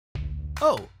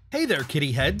Oh, hey there,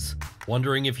 kitty heads!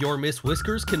 Wondering if your Miss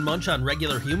Whiskers can munch on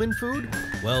regular human food?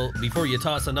 Well, before you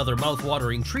toss another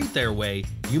mouth-watering treat their way,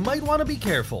 you might want to be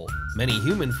careful. Many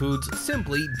human foods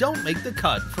simply don't make the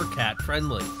cut for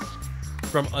cat-friendly.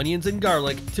 From onions and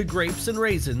garlic to grapes and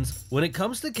raisins, when it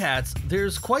comes to cats,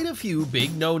 there's quite a few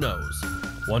big no-nos.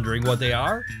 Wondering what they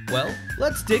are? Well,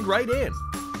 let's dig right in.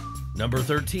 Number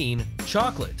 13.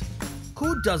 Chocolate.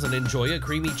 Who doesn't enjoy a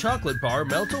creamy chocolate bar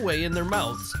melt away in their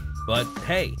mouths? But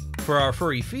hey, for our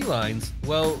furry felines,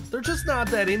 well, they're just not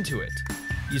that into it.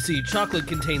 You see, chocolate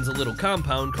contains a little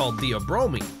compound called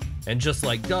theobromine, and just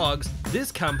like dogs,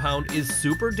 this compound is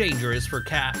super dangerous for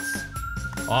cats,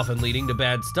 often leading to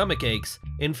bad stomach aches.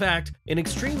 In fact, in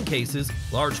extreme cases,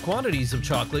 large quantities of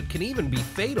chocolate can even be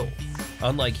fatal.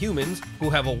 Unlike humans, who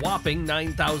have a whopping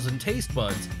 9,000 taste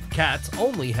buds, cats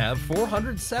only have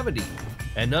 470,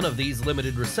 and none of these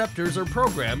limited receptors are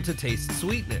programmed to taste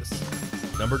sweetness.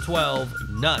 Number 12.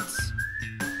 Nuts.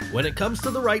 When it comes to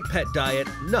the right pet diet,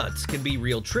 nuts can be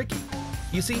real tricky.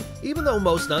 You see, even though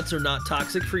most nuts are not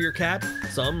toxic for your cat,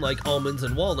 some, like almonds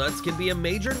and walnuts, can be a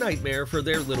major nightmare for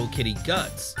their little kitty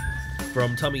guts.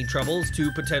 From tummy troubles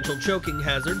to potential choking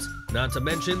hazards, not to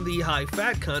mention the high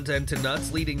fat content in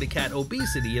nuts leading to cat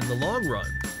obesity in the long run.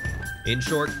 In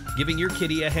short, giving your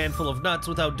kitty a handful of nuts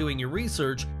without doing your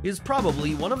research is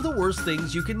probably one of the worst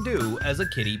things you can do as a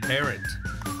kitty parent.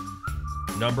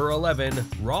 Number 11.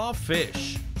 Raw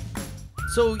fish.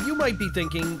 So you might be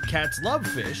thinking cats love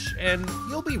fish, and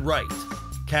you'll be right.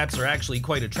 Cats are actually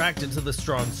quite attracted to the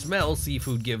strong smell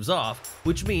seafood gives off,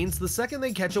 which means the second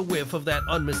they catch a whiff of that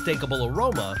unmistakable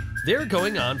aroma, they're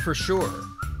going on for sure.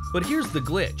 But here's the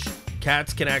glitch.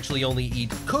 Cats can actually only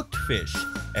eat cooked fish,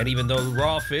 and even though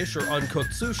raw fish or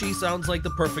uncooked sushi sounds like the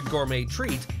perfect gourmet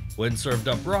treat, when served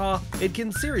up raw, it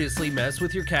can seriously mess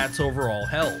with your cat's overall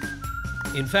health.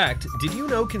 In fact, did you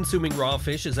know consuming raw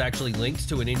fish is actually linked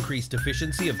to an increased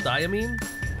deficiency of thiamine?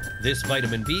 This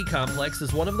vitamin B complex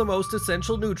is one of the most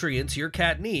essential nutrients your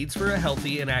cat needs for a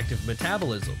healthy and active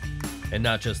metabolism. And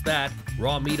not just that,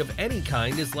 raw meat of any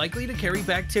kind is likely to carry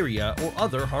bacteria or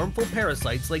other harmful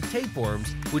parasites like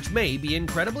tapeworms, which may be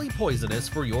incredibly poisonous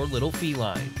for your little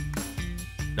feline.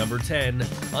 Number 10.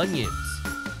 Onions.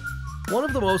 One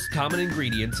of the most common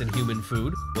ingredients in human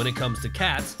food, when it comes to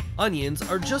cats, onions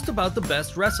are just about the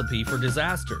best recipe for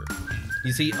disaster.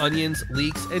 You see, onions,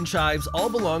 leeks, and chives all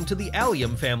belong to the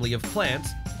allium family of plants,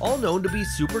 all known to be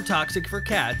super toxic for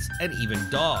cats and even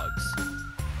dogs.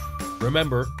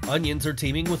 Remember, onions are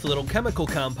teeming with little chemical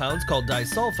compounds called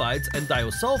disulfides and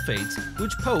thiosulfates,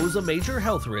 which pose a major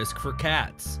health risk for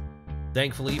cats.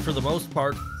 Thankfully, for the most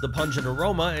part, the pungent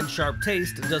aroma and sharp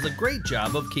taste does a great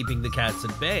job of keeping the cats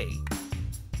at bay.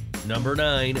 Number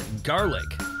 9. Garlic.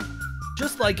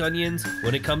 Just like onions,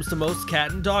 when it comes to most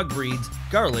cat and dog breeds,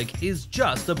 garlic is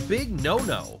just a big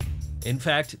no-no. In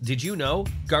fact, did you know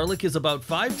garlic is about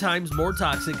 5 times more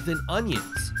toxic than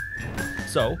onions?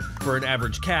 So, for an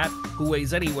average cat, who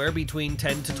weighs anywhere between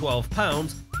 10 to 12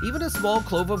 pounds, even a small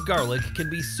clove of garlic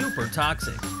can be super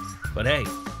toxic. But hey,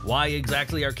 why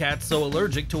exactly are cats so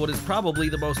allergic to what is probably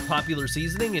the most popular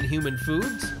seasoning in human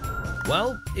foods?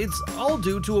 Well, it's all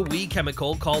due to a wee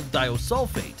chemical called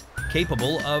thiosulfate,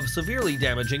 capable of severely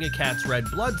damaging a cat's red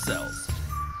blood cells.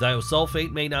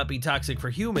 Thiosulfate may not be toxic for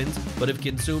humans, but if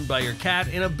consumed by your cat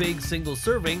in a big single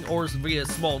serving or via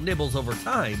small nibbles over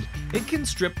time, it can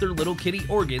strip their little kitty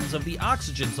organs of the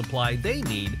oxygen supply they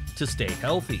need to stay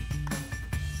healthy.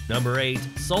 Number 8.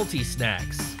 Salty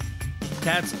snacks.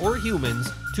 Cats or humans,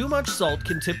 too much salt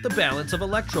can tip the balance of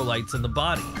electrolytes in the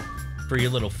body. For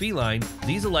your little feline,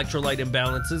 these electrolyte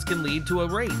imbalances can lead to a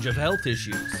range of health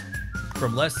issues.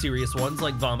 From less serious ones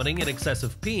like vomiting and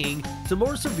excessive peeing, to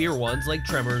more severe ones like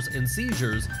tremors and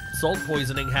seizures, salt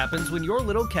poisoning happens when your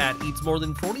little cat eats more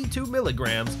than 42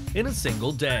 milligrams in a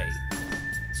single day.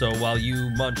 So while you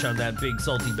munch on that big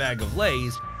salty bag of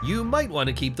Lay's, you might want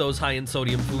to keep those high in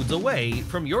sodium foods away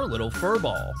from your little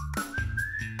furball.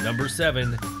 Number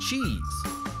 7. Cheese.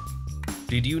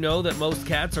 Did you know that most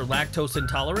cats are lactose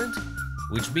intolerant?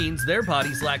 Which means their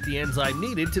bodies lack the enzyme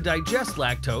needed to digest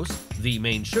lactose, the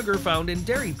main sugar found in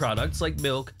dairy products like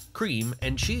milk, cream,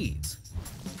 and cheese.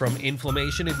 From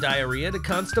inflammation and diarrhea to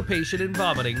constipation and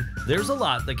vomiting, there's a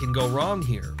lot that can go wrong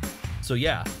here. So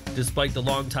yeah, despite the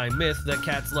long-time myth that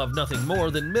cats love nothing more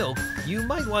than milk, you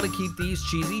might want to keep these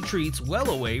cheesy treats well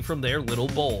away from their little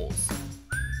bowls.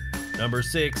 Number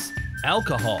 6.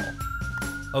 Alcohol.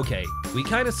 Okay, we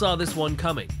kinda saw this one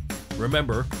coming.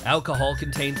 Remember, alcohol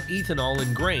contains ethanol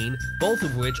and grain, both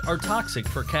of which are toxic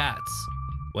for cats.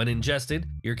 When ingested,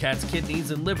 your cat's kidneys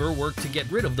and liver work to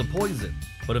get rid of the poison,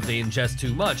 but if they ingest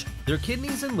too much, their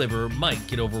kidneys and liver might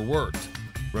get overworked.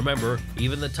 Remember,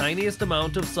 even the tiniest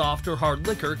amount of soft or hard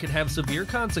liquor can have severe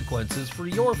consequences for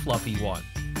your fluffy one.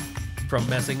 From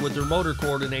messing with their motor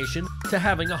coordination to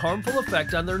having a harmful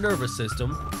effect on their nervous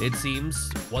system, it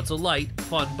seems what's a light,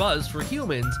 fun buzz for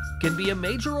humans can be a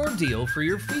major ordeal for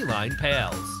your feline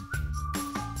pals.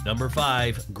 Number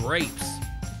 5. Grapes.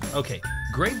 Okay,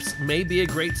 grapes may be a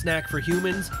great snack for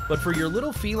humans, but for your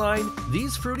little feline,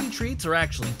 these fruity treats are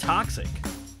actually toxic.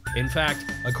 In fact,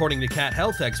 according to cat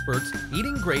health experts,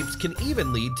 eating grapes can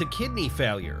even lead to kidney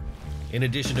failure. In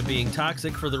addition to being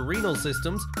toxic for the renal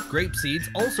systems, grape seeds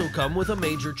also come with a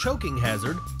major choking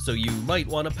hazard, so you might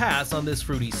want to pass on this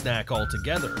fruity snack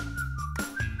altogether.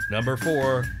 Number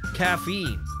 4.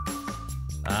 Caffeine.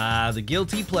 The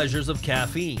guilty pleasures of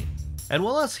caffeine. And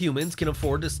while us humans can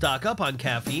afford to stock up on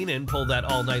caffeine and pull that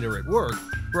all-nighter at work,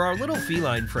 for our little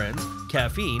feline friends,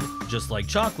 caffeine, just like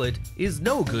chocolate, is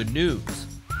no good news.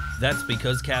 That's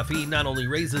because caffeine not only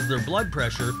raises their blood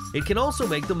pressure, it can also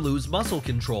make them lose muscle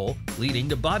control, leading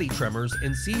to body tremors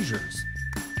and seizures.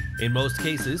 In most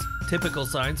cases, typical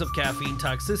signs of caffeine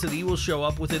toxicity will show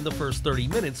up within the first 30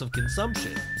 minutes of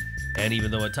consumption. And even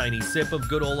though a tiny sip of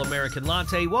good old American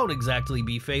latte won't exactly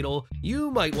be fatal, you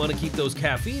might want to keep those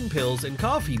caffeine pills and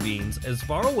coffee beans as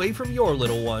far away from your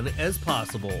little one as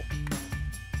possible.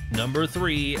 Number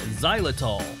 3.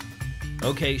 Xylitol.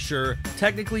 Okay, sure,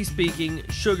 technically speaking,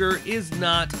 sugar is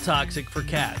not toxic for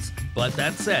cats, but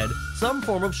that said, some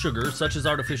form of sugar, such as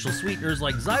artificial sweeteners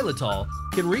like xylitol,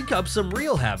 can wreak up some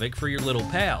real havoc for your little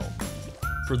pal.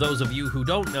 For those of you who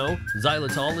don't know,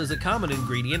 xylitol is a common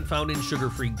ingredient found in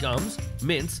sugar-free gums,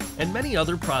 mints, and many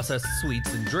other processed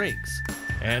sweets and drinks,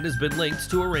 and has been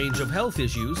linked to a range of health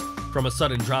issues, from a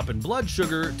sudden drop in blood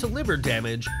sugar to liver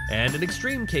damage, and in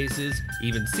extreme cases,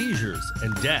 even seizures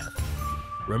and death.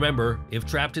 Remember, if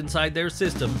trapped inside their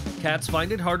system, cats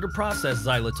find it hard to process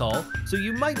xylitol, so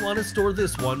you might want to store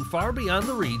this one far beyond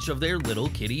the reach of their little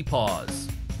kitty paws.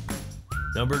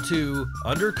 Number 2.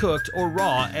 Undercooked or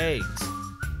raw eggs.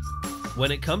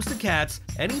 When it comes to cats,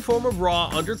 any form of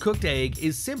raw undercooked egg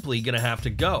is simply gonna have to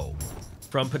go.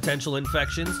 From potential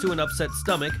infections to an upset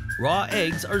stomach, raw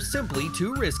eggs are simply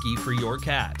too risky for your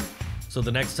cat. So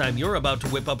the next time you're about to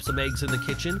whip up some eggs in the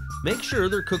kitchen, make sure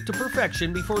they're cooked to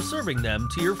perfection before serving them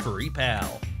to your furry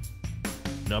pal.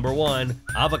 Number 1.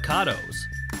 Avocados.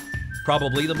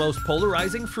 Probably the most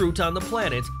polarizing fruit on the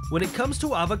planet, when it comes to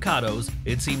avocados,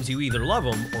 it seems you either love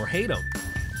them or hate them.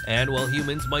 And while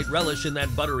humans might relish in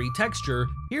that buttery texture,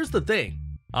 here's the thing.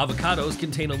 Avocados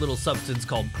contain a little substance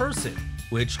called persin,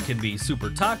 which can be super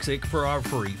toxic for our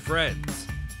furry friends.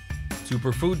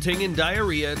 Superfood ting and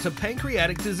diarrhea to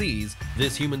pancreatic disease,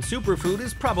 this human superfood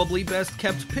is probably best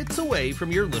kept pits away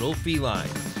from your little feline.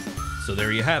 So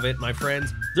there you have it, my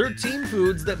friends, 13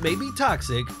 foods that may be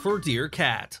toxic for dear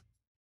cat.